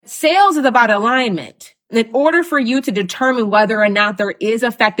Sales is about alignment. In order for you to determine whether or not there is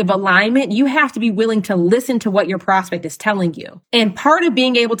effective alignment, you have to be willing to listen to what your prospect is telling you. And part of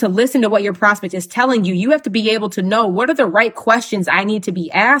being able to listen to what your prospect is telling you, you have to be able to know what are the right questions I need to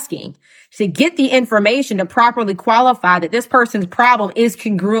be asking to get the information to properly qualify that this person's problem is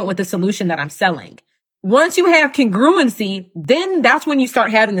congruent with the solution that I'm selling. Once you have congruency, then that's when you start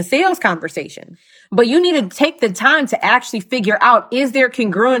having the sales conversation. But you need to take the time to actually figure out, is there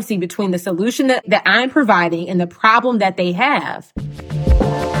congruency between the solution that I'm providing and the problem that they have?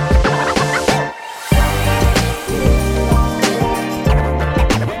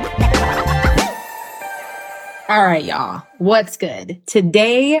 All right, y'all. What's good?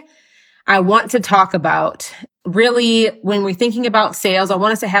 Today, I want to talk about really when we're thinking about sales, I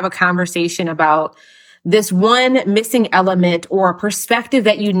want us to have a conversation about this one missing element or perspective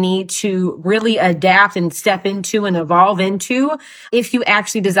that you need to really adapt and step into and evolve into if you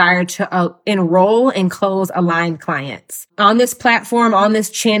actually desire to enroll and close aligned clients. On this platform, on this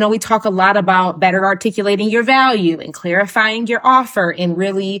channel, we talk a lot about better articulating your value and clarifying your offer and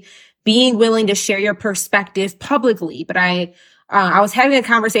really being willing to share your perspective publicly. But I was having a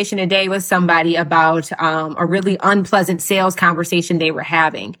conversation today with somebody about a really unpleasant sales conversation they were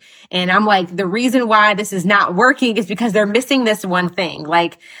having. And I'm like, the reason why this is not working is because they're missing this one thing.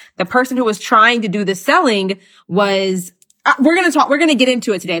 Like the person who was trying to do the selling was, we're going to get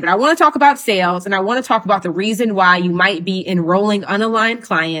into it today, but I want to talk about sales and I want to talk about the reason why you might be enrolling unaligned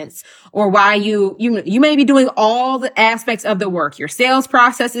clients or why you may be doing all the aspects of the work. Your sales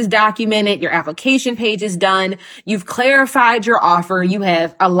process is documented. Your application page is done. You've clarified your offer. You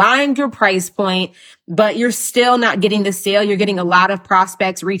have aligned your price point, but you're still not getting the sale. You're getting a lot of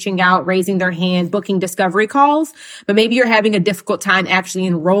prospects reaching out, raising their hands, booking discovery calls, but maybe you're having a difficult time actually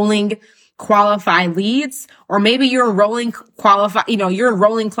enrolling qualified leads, or maybe you're enrolling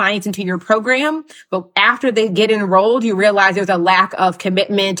clients into your program, but after they get enrolled, you realize there's a lack of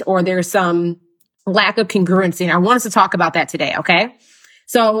commitment or there's some lack of congruency. And I want us to talk about that today. Okay.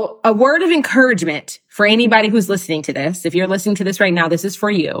 So a word of encouragement for anybody who's listening to this. If you're listening to this right now, this is for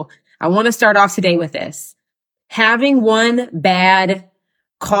you. I want to start off today with this. Having one bad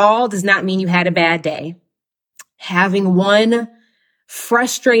call does not mean you had a bad day. Having one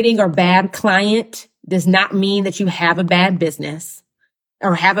frustrating or bad client does not mean that you have a bad business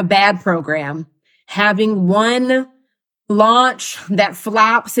or have a bad program. Having one launch that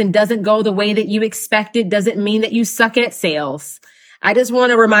flops and doesn't go the way that you expected doesn't mean that you suck at sales. I just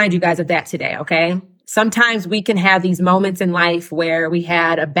want to remind you guys of that today, okay? Sometimes we can have these moments in life where we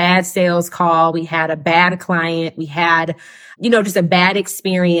had a bad sales call, we had a bad client, we had, just a bad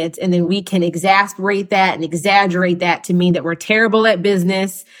experience. And then we can exasperate that and exaggerate that to mean that we're terrible at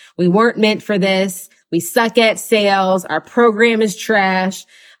business. We weren't meant for this. We suck at sales. Our program is trash.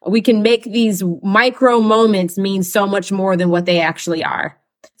 We can make these micro moments mean so much more than what they actually are.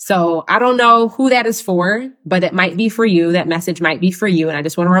 So I don't know who that is for, but it might be for you. That message might be for you. And I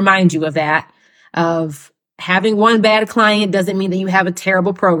just want to remind you of that, of having one bad client doesn't mean that you have a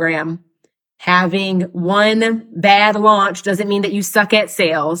terrible program. Having one bad launch doesn't mean that you suck at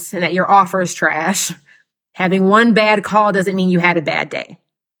sales and that your offer is trash. Having one bad call doesn't mean you had a bad day.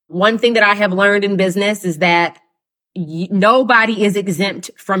 One thing that I have learned in business is that nobody is exempt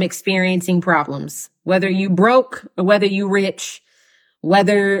from experiencing problems. Whether you broke or whether you rich,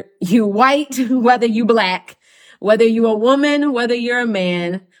 whether you white, whether you black, whether you a woman, whether you're a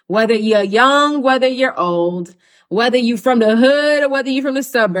man, whether you're young, whether you're old, whether you from the hood or whether you from the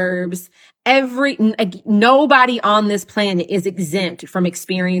suburbs, nobody on this planet is exempt from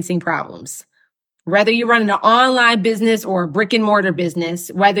experiencing problems. Whether you're running an online business or a brick and mortar business,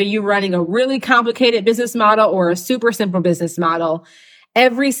 whether you're running a really complicated business model or a super simple business model,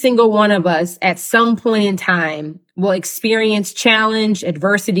 every single one of us at some point in time will experience challenge,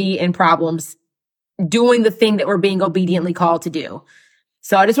 adversity, and problems doing the thing that we're being obediently called to do.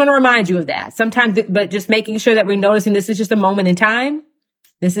 So I just want to remind you of that. Sometimes, but just making sure that we're noticing this is just a moment in time.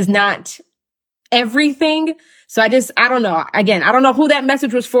 This is not everything. So I don't know. Again, I don't know who that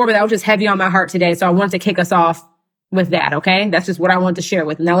message was for, but that was just heavy on my heart today. So I wanted to kick us off with that. Okay. That's just what I wanted to share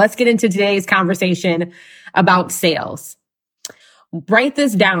with. Now let's get into today's conversation about sales. Write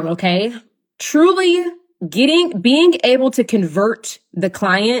this down. Okay. Truly being able to convert the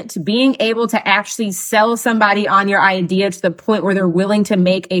client, being able to actually sell somebody on your idea to the point where they're willing to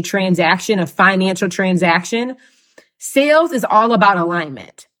make a transaction, a financial transaction. Sales is all about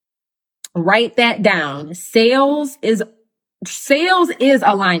alignment. Write that down. Sales is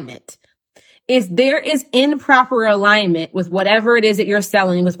alignment. If there is improper alignment with whatever it is that you're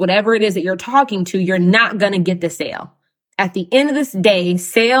selling, with whatever it is that you're talking to, you're not going to get the sale. At the end of this day,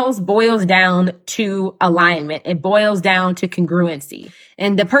 sales boils down to alignment. It boils down to congruency.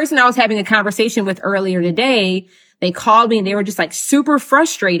 And the person I was having a conversation with earlier today, they called me and they were just like super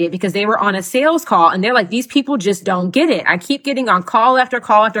frustrated because they were on a sales call and they're like, these people just don't get it. I keep getting on call after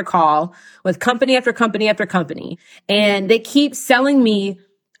call after call with company after company after company. And they keep selling me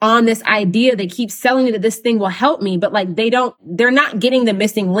on this idea. They keep selling me that this thing will help me, but like they're not getting the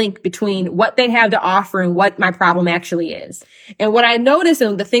missing link between what they have to offer and what my problem actually is. And what I noticed,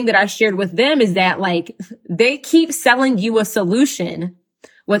 and the thing that I shared with them, is that like they keep selling you a solution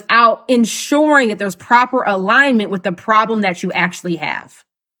without ensuring that there's proper alignment with the problem that you actually have.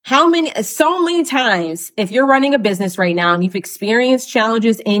 So many times, if you're running a business right now and you've experienced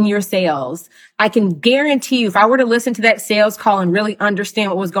challenges in your sales, I can guarantee you, if I were to listen to that sales call and really understand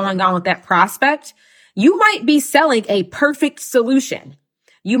what was going on with that prospect, you might be selling a perfect solution.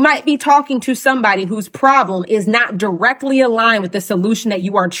 You might be talking to somebody whose problem is not directly aligned with the solution that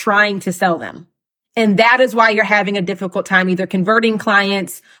you are trying to sell them. And that is why you're having a difficult time either converting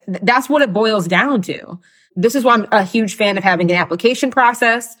clients. That's what it boils down to. This is why I'm a huge fan of having an application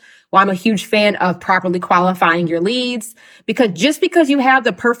process, why I'm a huge fan of properly qualifying your leads, because just because you have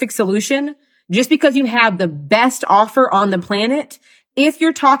the perfect solution, just because you have the best offer on the planet, if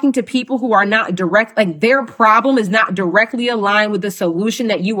you're talking to people who are not like their problem is not directly aligned with the solution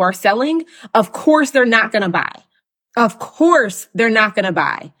that you are selling, of course they're not going to buy. Of course they're not going to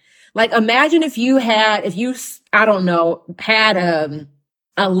buy. Like imagine if you had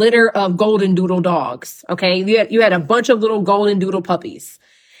a litter of golden doodle dogs. Okay. You had a bunch of little golden doodle puppies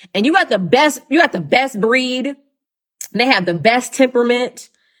and you got the best breed. They have the best temperament.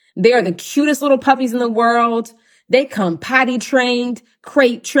 They are the cutest little puppies in the world. They come potty trained,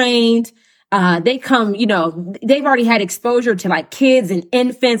 crate trained. They come, they've already had exposure to like kids and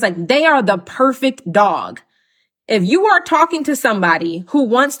infants. Like they are the perfect dog. If you are talking to somebody who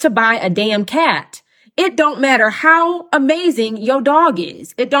wants to buy a damn cat, it don't matter how amazing your dog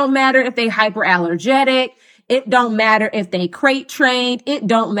is. It don't matter if they hyperallergenic. It don't matter if they crate trained. It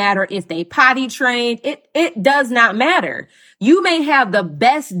don't matter if they potty trained. It does not matter. You may have the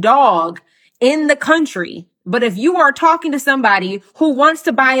best dog in the country, but if you are talking to somebody who wants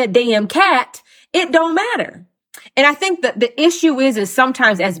to buy a damn cat, it don't matter. And I think that the issue is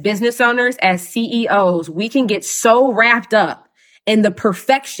sometimes as business owners, as CEOs, we can get so wrapped up in the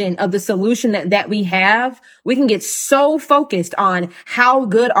perfection of the solution that we have. We can get so focused on how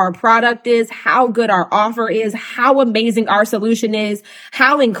good our product is, how good our offer is, how amazing our solution is,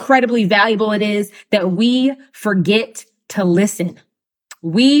 how incredibly valuable it is that we forget to listen.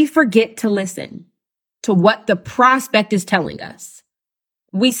 We forget to listen to what the prospect is telling us.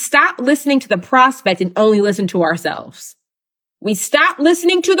 We stop listening to the prospect and only listen to ourselves. We stop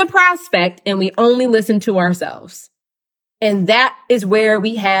listening to the prospect and we only listen to ourselves. And that is where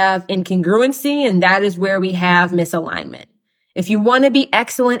we have incongruency and that is where we have misalignment. If you want to be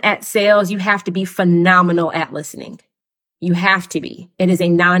excellent at sales, you have to be phenomenal at listening. You have to be. It is a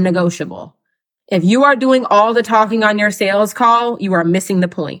non-negotiable. If you are doing all the talking on your sales call, you are missing the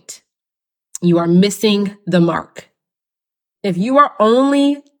point. You are missing the mark. If you are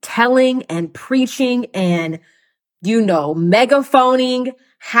only telling and preaching and, megaphoning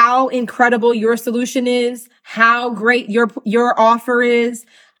how incredible your solution is, how great your offer is,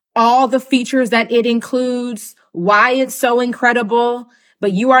 all the features that it includes, why it's so incredible,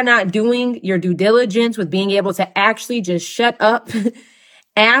 but you are not doing your due diligence with being able to actually just shut up,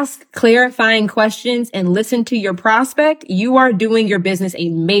 ask clarifying questions and listen to your prospect, you are doing your business a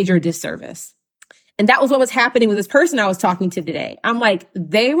major disservice. And that was what was happening with this person I was talking to today. I'm like,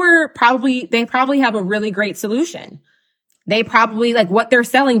 they probably have a really great solution. They probably what they're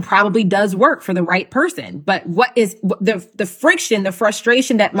selling probably does work for the right person. But what is the friction, the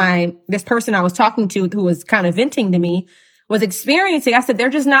frustration that this person I was talking to who was kind of venting to me was experiencing? I said, they're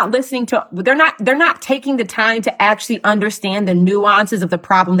just not listening they're not taking the time to actually understand the nuances of the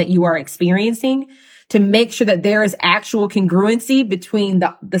problem that you are experiencing, to make sure that there is actual congruency between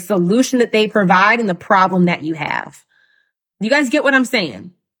the solution that they provide and the problem that you have. You guys get what I'm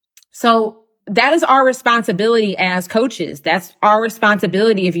saying? So that is our responsibility as coaches. That's our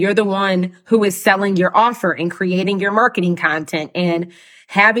responsibility if you're the one who is selling your offer and creating your marketing content and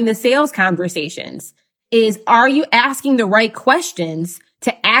having the sales conversations. Are you asking the right questions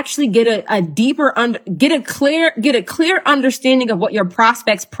to actually get a clear understanding of what your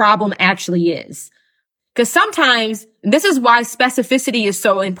prospect's problem actually is? Because sometimes this is why specificity is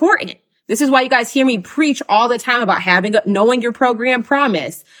so important. This is why you guys hear me preach all the time about knowing your program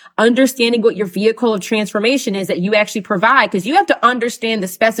promise, understanding what your vehicle of transformation is that you actually provide, because you have to understand the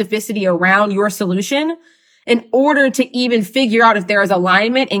specificity around your solution in order to even figure out if there is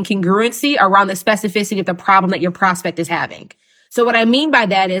alignment and congruency around the specificity of the problem that your prospect is having. So what I mean by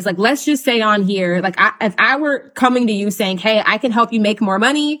that is, like, let's just say on here, like, if I were coming to you saying, hey, I can help you make more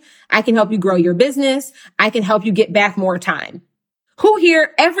money, I can help you grow your business, I can help you get back more time. Who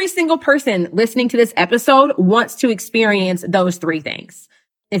here, every single person listening to this episode wants to experience those three things.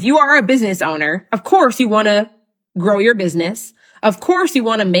 If you are a business owner, of course you want to grow your business. Of course you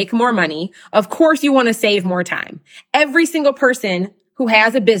want to make more money. Of course you want to save more time. Every single person who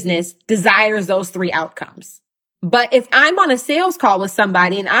has a business desires those three outcomes. But if I'm on a sales call with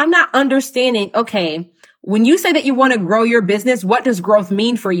somebody and I'm not understanding, okay, when you say that you want to grow your business, what does growth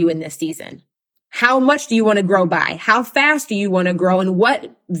mean for you in this season? How much do you want to grow by? How fast do you want to grow? And what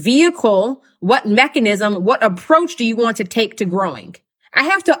vehicle, what mechanism, what approach do you want to take to growing? I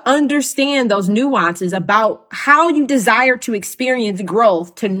have to understand those nuances about how you desire to experience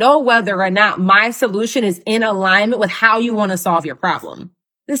growth to know whether or not my solution is in alignment with how you want to solve your problem.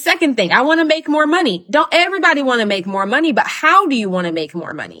 The second thing, I want to make more money. Don't everybody want to make more money, but how do you want to make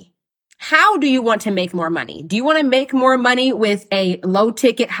more money? How do you want to make more money? Do you want to make more money with a low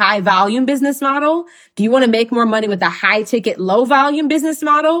ticket, high volume business model? Do you want to make more money with a high ticket, low volume business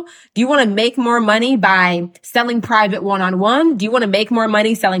model? Do you want to make more money by selling private one-on-one? Do you want to make more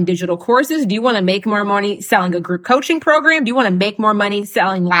money selling digital courses? Do you want to make more money selling a group coaching program? Do you want to make more money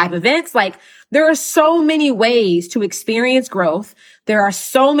selling live events? Like, there are so many ways to experience growth. There are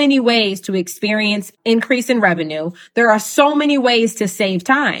so many ways to experience increase in revenue. There are so many ways to save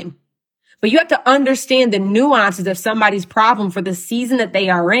time. But you have to understand the nuances of somebody's problem for the season that they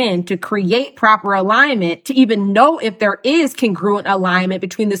are in to create proper alignment, to even know if there is congruent alignment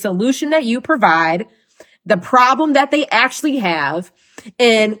between the solution that you provide, the problem that they actually have,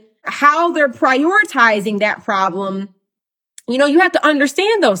 and how they're prioritizing that problem. You know, you have to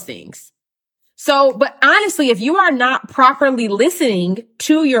understand those things. So, but honestly, if you are not properly listening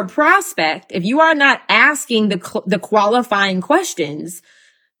to your prospect, if you are not asking the qualifying questions,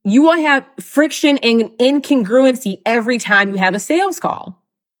 you will have friction and incongruency every time you have a sales call,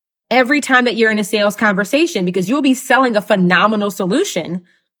 every time that you're in a sales conversation, because you'll be selling a phenomenal solution,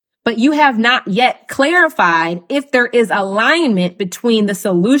 but you have not yet clarified if there is alignment between the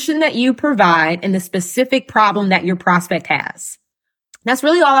solution that you provide and the specific problem that your prospect has. That's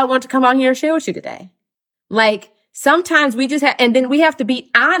really all I want to come on here and share with you today. Like, sometimes we just have, and then we have to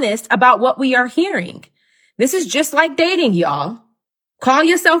be honest about what we are hearing. This is just like dating, y'all. Call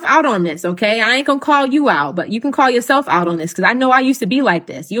yourself out on this, okay? I ain't gonna call you out, but you can call yourself out on this, because I know I used to be like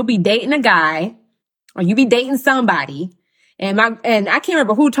this. You'll be dating a guy, or you be dating somebody, and I can't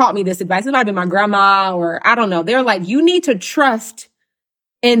remember who taught me this advice. It might have been my grandma, or I don't know. They're like, you need to trust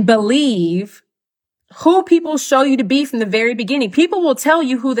and believe who people show you to be from the very beginning. People will tell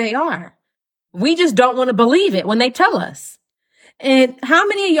you who they are. We just don't want to believe it when they tell us. And how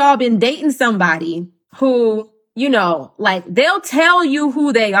many of y'all been dating somebody who, you know, like, they'll tell you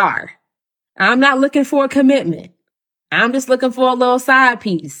who they are. I'm not looking for a commitment. I'm just looking for a little side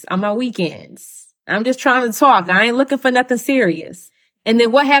piece on my weekends. I'm just trying to talk. I ain't looking for nothing serious. And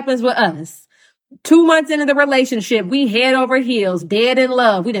then what happens with us? 2 months into the relationship, we head over heels, dead in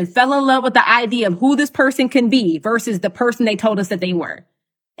love. We done fell in love with the idea of who this person can be versus the person they told us that they were.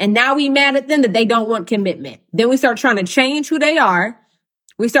 And now we mad at them that they don't want commitment. Then we start trying to change who they are.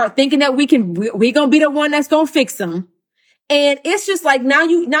 We start thinking that we're going to be the one that's going to fix them. And it's just like, now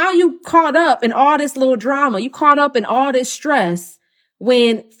you caught up in all this little drama. You caught up in all this stress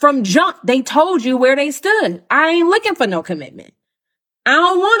when from jump, they told you where they stood. I ain't looking for no commitment. I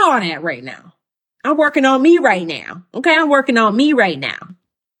don't want all that right now. I'm working on me right now. Okay. I'm working on me right now.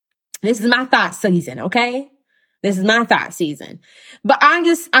 This is my thought season. Okay. This is my thought season. But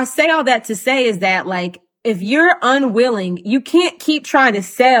I say all that to say is that, like, if you're unwilling, you can't keep trying to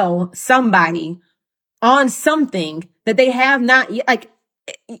sell somebody on something that they have not, like,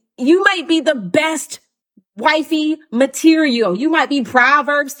 you might be the best wifey material. You might be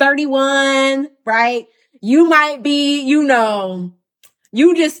Proverbs 31, right? You might be, you know,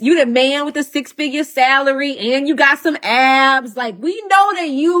 you the man with the 6-figure salary and you got some abs. Like, we know that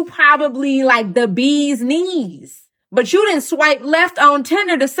you probably like the bee's knees, but you didn't swipe left on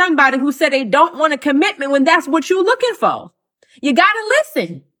Tinder to somebody who said they don't want a commitment when that's what you're looking for. You got to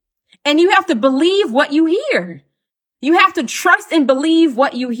listen, and you have to believe what you hear. You have to trust and believe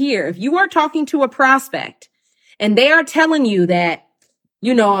what you hear. If you are talking to a prospect and they are telling you that,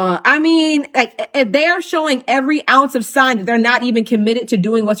 you know, like, if they are showing every ounce of sign that they're not even committed to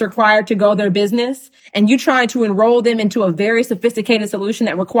doing what's required to grow their business, and you trying to enroll them into a very sophisticated solution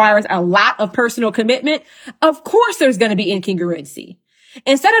that requires a lot of personal commitment, of course there's going to be incongruency.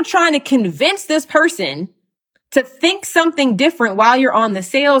 Instead of trying to convince this person to think something different while you're on the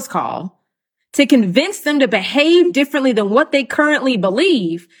sales call, to convince them to behave differently than what they currently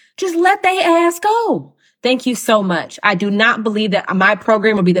believe, just let they ass go. Thank you so much. I do not believe that my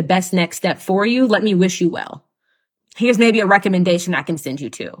program will be the best next step for you. Let me wish you well. Here's maybe a recommendation I can send you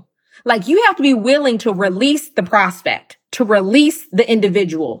to. Like, you have to be willing to release the prospect, to release the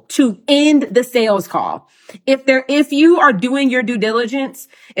individual, to end the sales call. If you are doing your due diligence,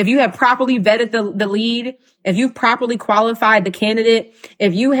 if you have properly vetted the lead, if you've properly qualified the candidate,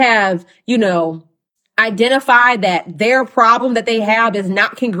 if you have, identified that their problem that they have is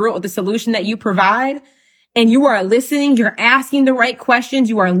not congruent with the solution that you provide, and you are listening, you're asking the right questions,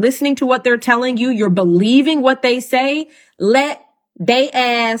 you are listening to what they're telling you, you're believing what they say, let they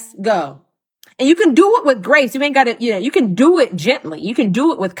ass go. And you can do it with grace. You ain't got to, you can do it gently. You can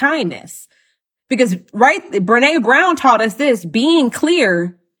do it with kindness. Because, right, Brene Brown taught us this: being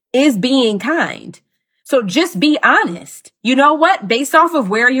clear is being kind. So just be honest. You know what? Based off of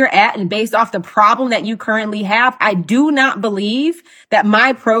where you're at and based off the problem that you currently have, I do not believe that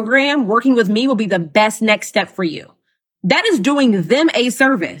my program, working with me, will be the best next step for you. That is doing them a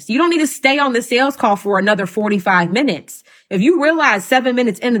service. You don't need to stay on the sales call for another 45 minutes. If you realize 7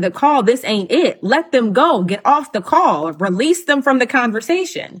 minutes into the call, this ain't it, let them go. Get off the call. Release them from the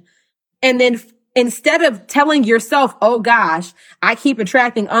conversation. And then instead of telling yourself, oh gosh, I keep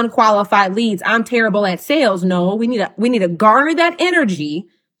attracting unqualified leads, I'm terrible at sales. No, we need to garner that energy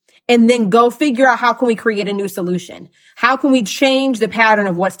and then go figure out, how can we create a new solution? How can we change the pattern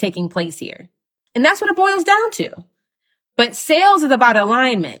of what's taking place here? And that's what it boils down to. But sales is about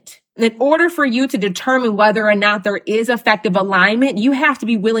alignment. In order for you to determine whether or not there is effective alignment, you have to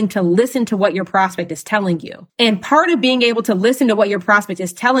be willing to listen to what your prospect is telling you. And part of being able to listen to what your prospect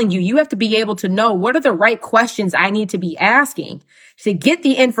is telling you, you have to be able to know, what are the right questions I need to be asking to get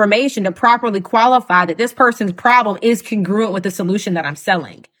the information to properly qualify that this person's problem is congruent with the solution that I'm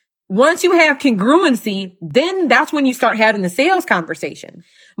selling. Once you have congruency, then that's when you start having the sales conversation.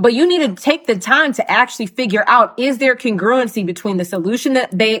 But you need to take the time to actually figure out, is there congruency between the solution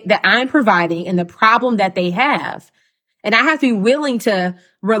that I'm providing and the problem that they have? And I have to be willing to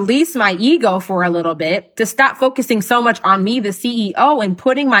release my ego for a little bit, to stop focusing so much on me, the CEO, and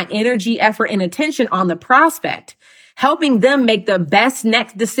putting my energy, effort, and attention on the prospect, helping them make the best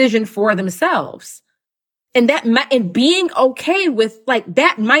next decision for themselves. And being okay with, like,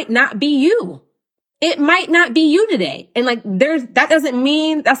 that might not be you. It might not be you today. And that doesn't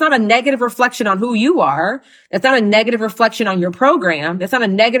mean, that's not a negative reflection on who you are. That's not a negative reflection on your program. That's not a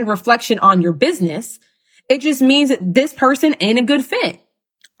negative reflection on your business. It just means that this person ain't a good fit.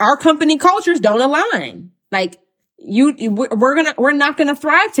 Our company cultures don't align. We're not gonna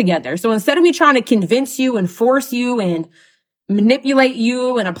thrive together. So instead of me trying to convince you and force you and manipulate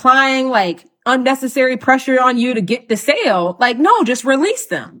you and applying unnecessary pressure on you to get the sale, no, just release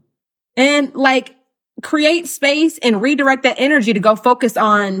them and create space and redirect that energy to go focus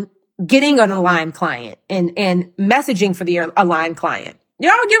on getting an aligned client and messaging for the aligned client.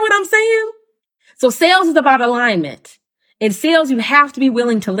 Y'all get what I'm saying? So sales is about alignment. In sales, you have to be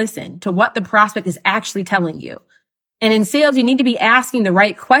willing to listen to what the prospect is actually telling you. And in sales, you need to be asking the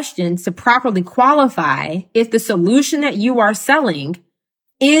right questions to properly qualify if the solution that you are selling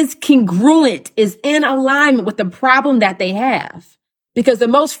is congruent, is in alignment with the problem that they have. Because the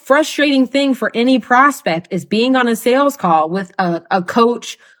most frustrating thing for any prospect is being on a sales call with a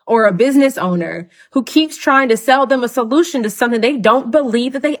coach or a business owner who keeps trying to sell them a solution to something they don't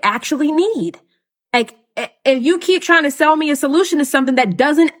believe that they actually need. If you keep trying to sell me a solution to something that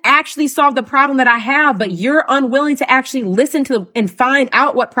doesn't actually solve the problem that I have, but you're unwilling to actually listen to and find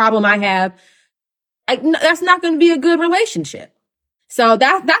out what problem I have, that's not going to be a good relationship. So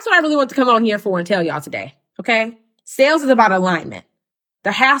that's what I really want to come on here for and tell y'all today. Okay. Sales is about alignment.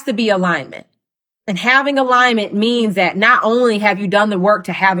 There has to be alignment. And having alignment means that not only have you done the work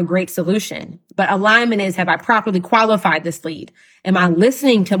to have a great solution, but alignment is, have I properly qualified this lead? Am I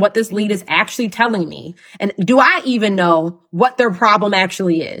listening to what this lead is actually telling me? And do I even know what their problem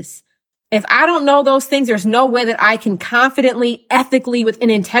actually is? If I don't know those things, there's no way that I can confidently, ethically, with an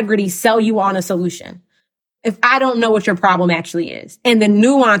integrity sell you on a solution. If I don't know what your problem actually is and the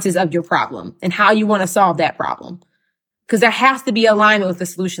nuances of your problem and how you want to solve that problem. Because there has to be alignment with the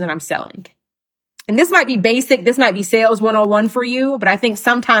solution that I'm selling. And this might be basic. This might be sales 101 for you, but I think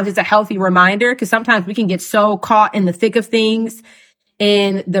sometimes it's a healthy reminder, because sometimes we can get so caught in the thick of things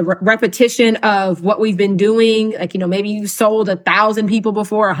and the repetition of what we've been doing. Maybe you sold 1,000 people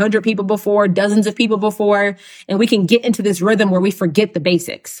before, 100 people before, dozens of people before, and we can get into this rhythm where we forget the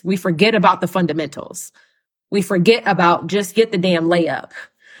basics. We forget about the fundamentals. We forget about just get the damn layup.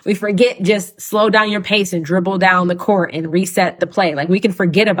 We forget just slow down your pace and dribble down the court and reset the play. Like we can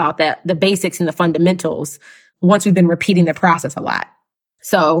forget about that, the basics and the fundamentals once we've been repeating the process a lot.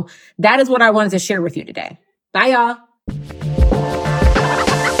 So that is what I wanted to share with you today. Bye, y'all.